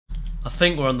I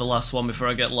think we're on the last one before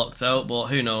I get locked out, but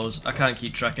who knows? I can't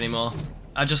keep track anymore.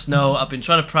 I just know I've been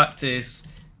trying to practice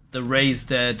the Raised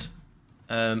Dead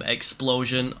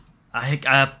explosion.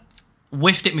 I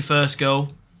whiffed it my first go.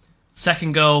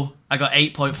 Second go, I got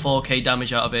 8.4k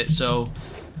damage out of it, so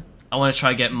I want to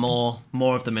try get more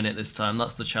of the minute this time.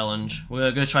 That's the challenge.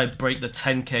 We're going to try break the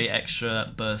 10k extra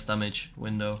burst damage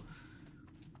window.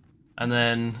 And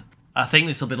then I think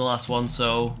this will be the last one,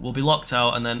 so we'll be locked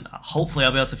out, and then hopefully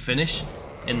I'll be able to finish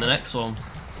in the next one.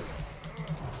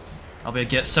 I'll be able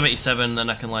to get 77, then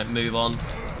I can like move on,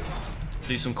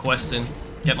 do some questing,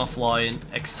 get my flying,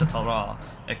 etc.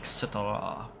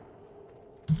 etc.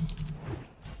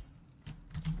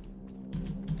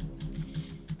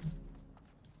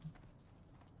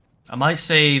 I might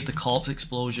save the corpse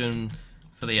explosion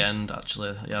for the end,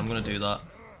 actually. Yeah, I'm gonna do that.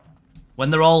 When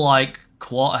they're all like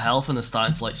quarter health and they're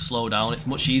starting to like slow down, it's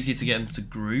much easier to get them to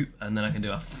group, and then I can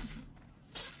do a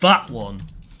fat one.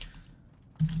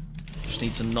 Just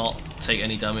need to not take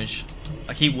any damage.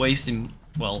 I keep wasting,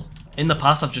 well, in the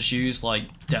past I've just used like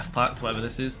Death Pact, whatever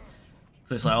this is.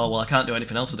 So it's like, oh well, I can't do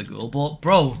anything else with the ghoul, but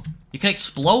bro, you can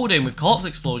explode him with corpse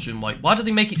explosion. Like, why do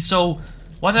they make it so...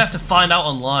 Why did I have to find out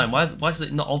online? Why is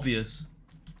it not obvious?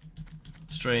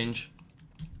 Strange.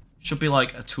 Should be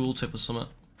like a tooltip or something.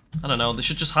 I don't know, they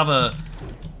should just have a...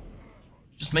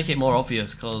 Just make it more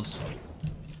obvious, because... I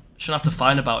shouldn't have to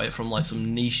find about it from like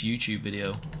some niche YouTube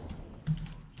video.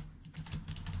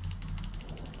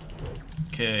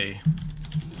 Okay.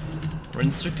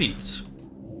 Rinse, repeat.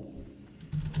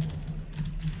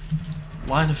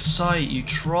 Line of sight, you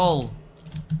troll!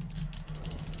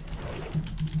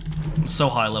 I'm so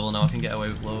high level now, I can get away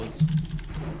with loads.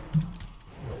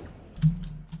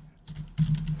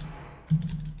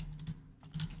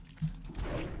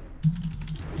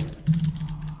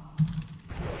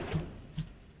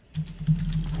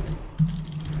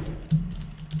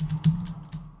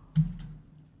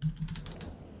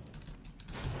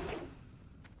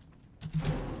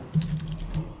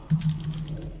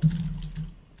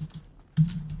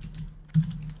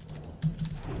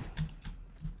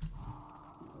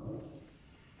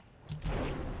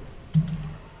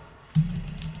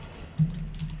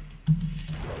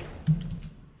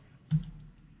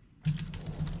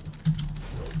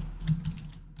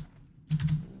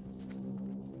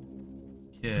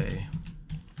 Okay,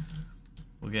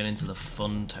 we're getting into the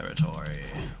fun territory.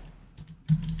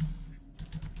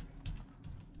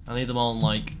 I need them all in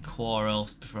like core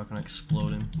elves before I can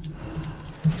explode him.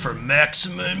 For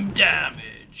maximum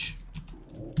damage!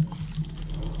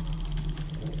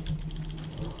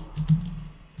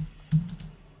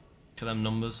 Look at them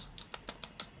numbers.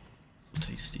 So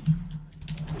tasty.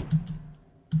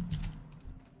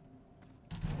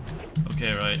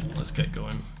 Okay, right, let's get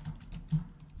going.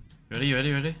 Ready,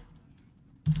 ready, ready?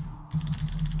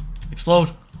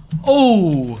 Explode!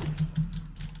 Oh!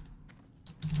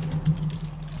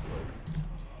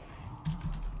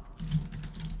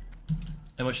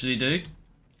 How much did he do?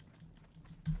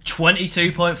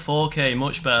 22.4k,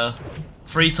 much better.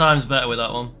 3 times better with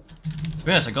that one. To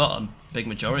be honest, I got a big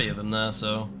majority of them there,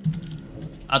 so...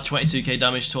 Add 22k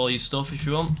damage to all your stuff if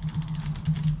you want.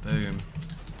 Boom.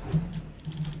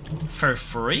 For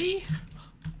free?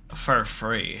 For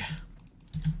free.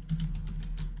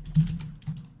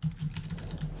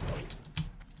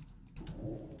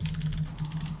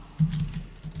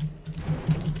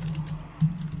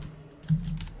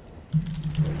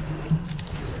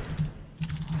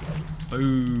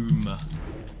 Boom.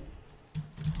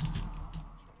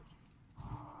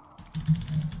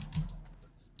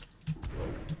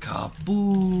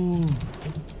 Kaboom.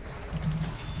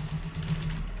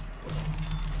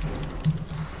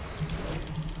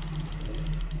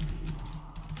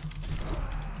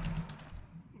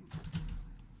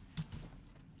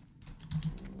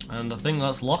 And I think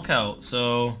that's lockout,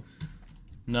 so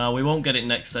no, we won't get it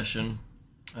next session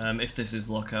if this is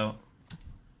lockout.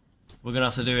 We're gonna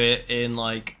have to do it in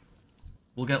like,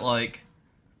 we'll get like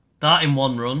that in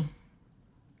one run,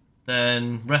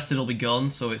 then rested will be gone,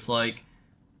 so it's like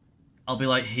I'll be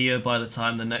like here by the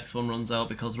time the next one runs out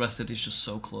because rested is just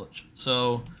so clutch.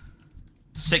 So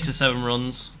 6 or 7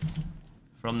 runs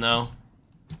from now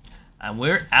and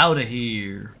we're out of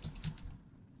here.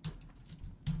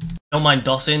 Don't mind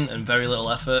DOSing and very little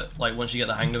effort, like once you get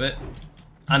the hang of it,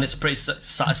 and it's pretty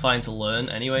satisfying to learn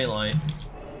anyway. Like,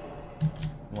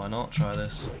 why not try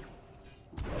this?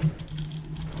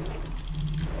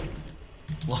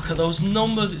 Look at those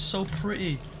numbers, it's so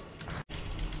pretty.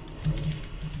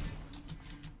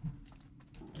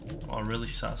 Oh, a really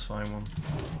satisfying one.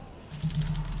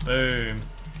 Boom.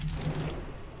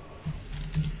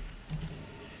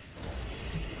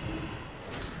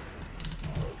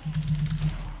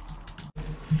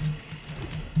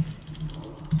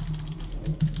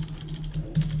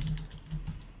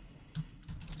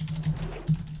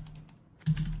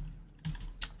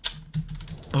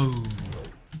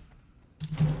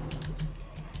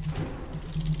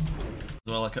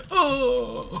 like a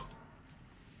oh.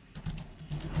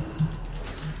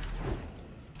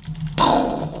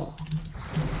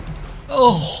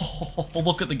 Oh,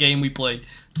 look at the game we play.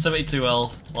 72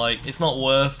 health. Like, it's not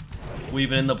worth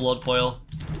weaving in the blood boil.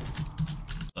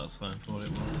 That's fine for what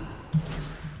it was.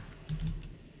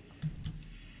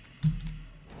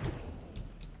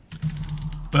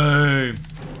 Boom.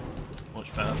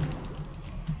 Much better.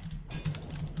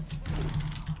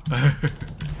 Boom.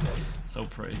 So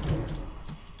pretty.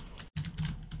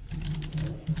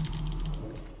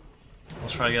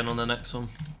 Let's try again on the next one.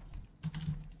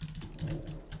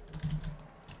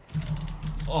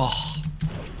 Oh,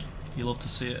 you love to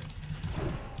see it.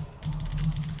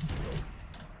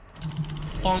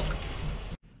 Bonk.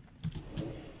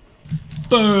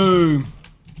 Boom.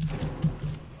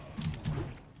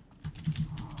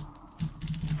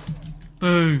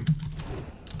 Boom.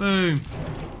 Boom.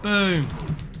 Boom.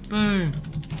 Boom.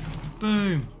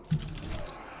 Boom.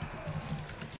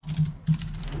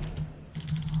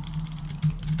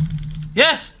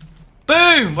 Yes!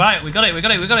 Boom! Right, we got it, we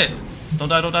got it, we got it. Don't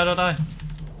die, don't die, don't die.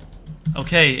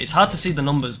 Okay, it's hard to see the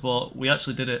numbers, but we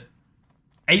actually did it.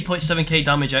 8.7k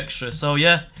damage extra, so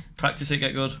yeah, practice it,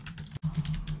 get good.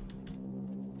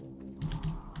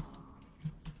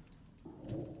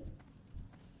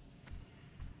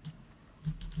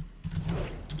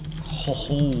 Ho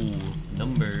ho,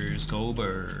 numbers, go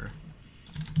burr.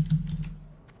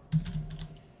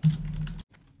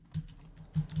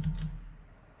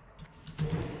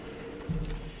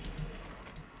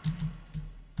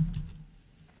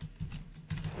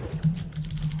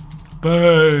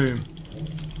 Boom!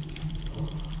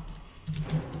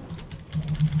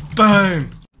 Boom!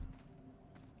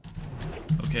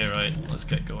 Okay, right, let's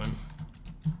get going.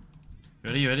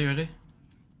 Ready, ready, ready?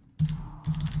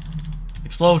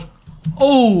 Explode!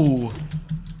 Oh!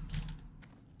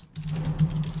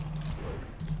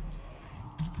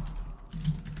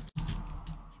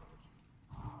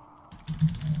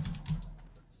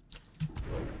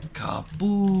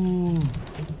 Kaboom!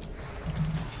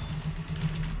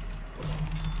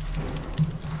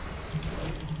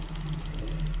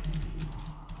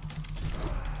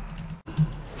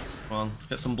 Come on, let's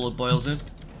get some blood boils in.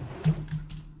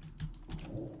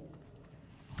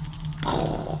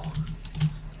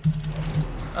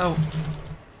 Oh.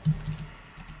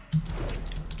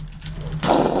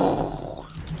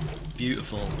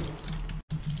 Beautiful.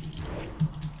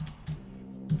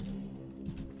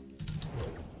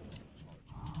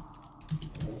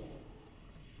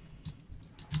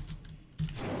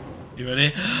 You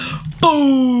ready?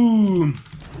 Boom!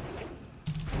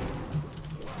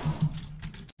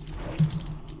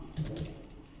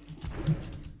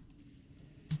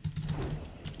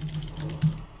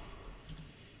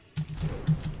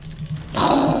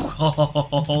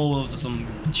 Oh, those are some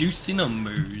juicy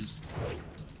numbers.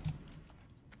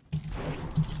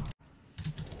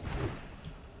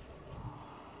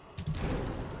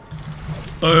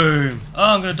 Boom!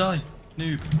 Oh, I'm gonna die.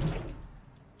 Noob.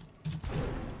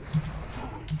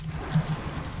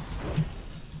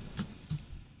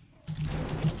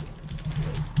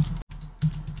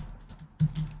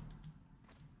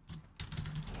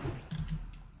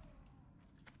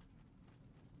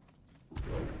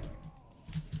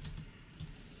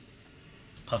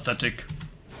 Pathetic.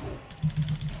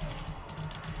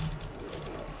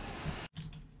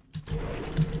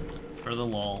 For the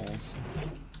lols.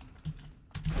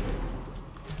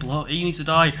 Blow, he needs to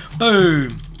die.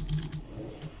 Boom!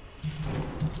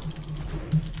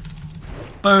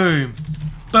 Boom!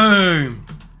 Boom!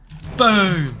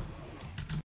 Boom!